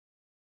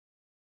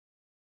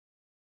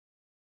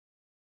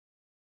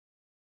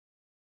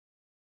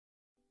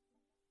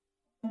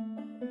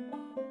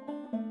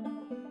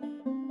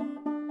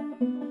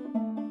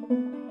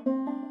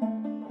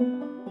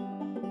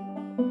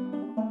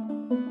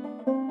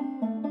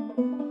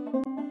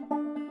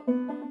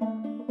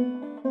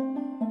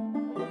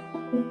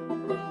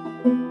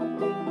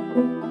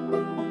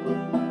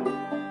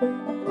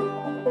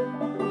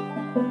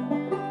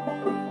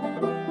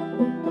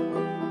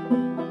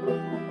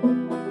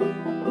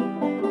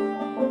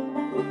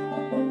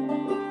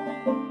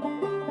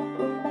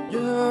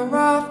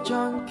Giraffe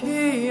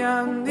Junkie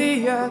and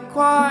the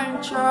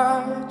equine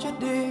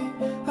tragedy.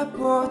 I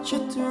brought you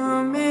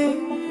to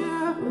me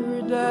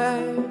every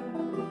day.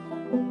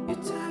 You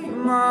take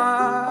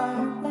my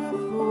breath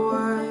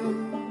away,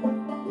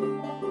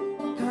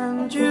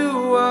 and you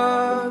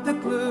were the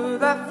glue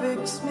that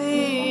fixed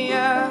me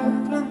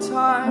every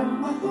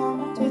time. My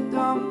Humpty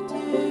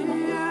Dumpty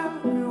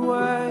every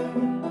way.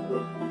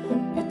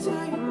 You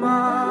take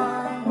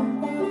my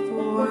breath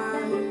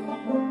away,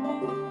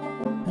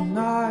 and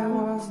I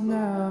was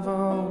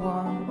never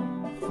one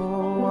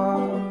for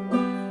one.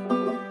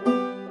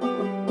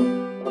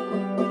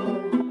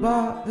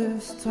 But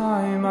this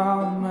time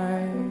I'll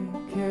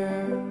make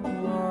it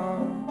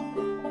work.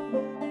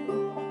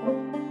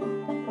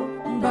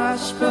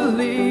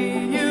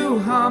 Bashfully you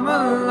hum a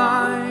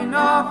line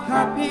of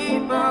happy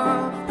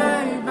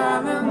birthday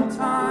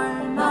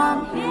Valentine. I'm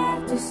here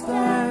to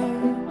stay.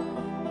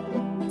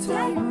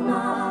 Take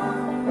my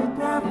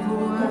breath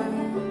away.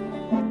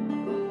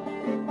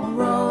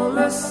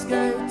 Roller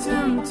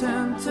skating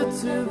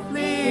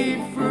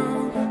tentatively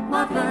through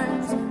my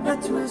veins that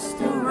twist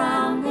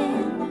around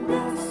in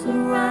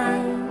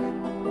disarray.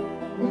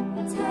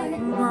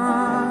 Take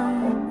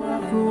my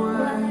breath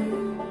away,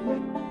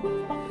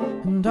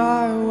 and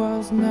I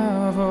was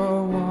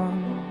never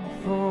one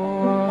for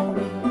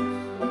one.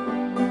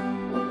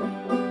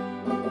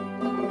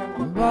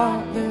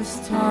 But this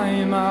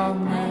time I'll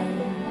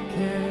make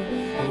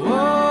it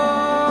work.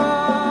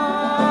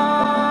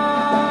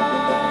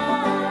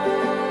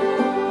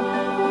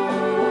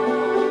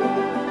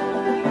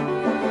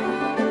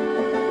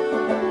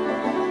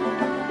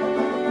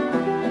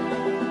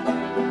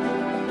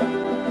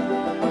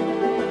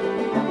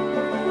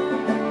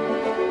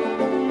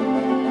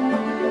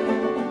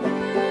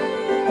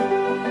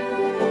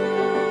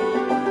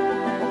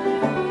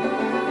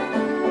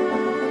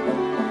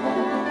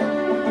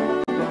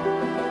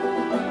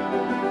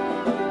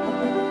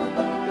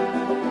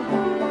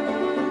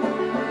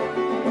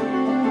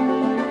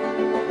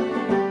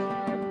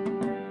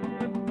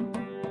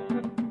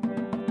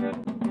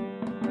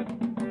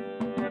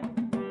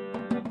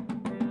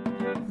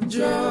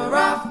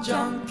 Giraffe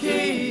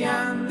Junkie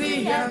and the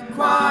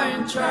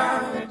equine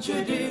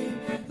tragedy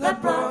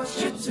that brought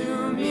you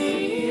to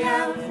me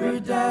every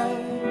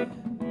day.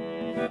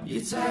 You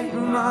take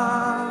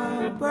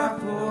my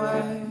breath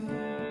away,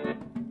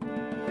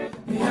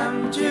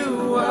 and you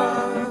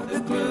were the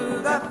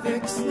glue that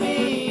fixed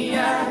me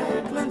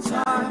every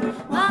time.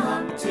 My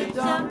Humpty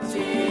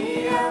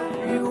Dumpty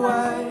every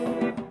way.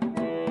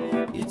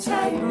 You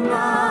take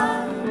my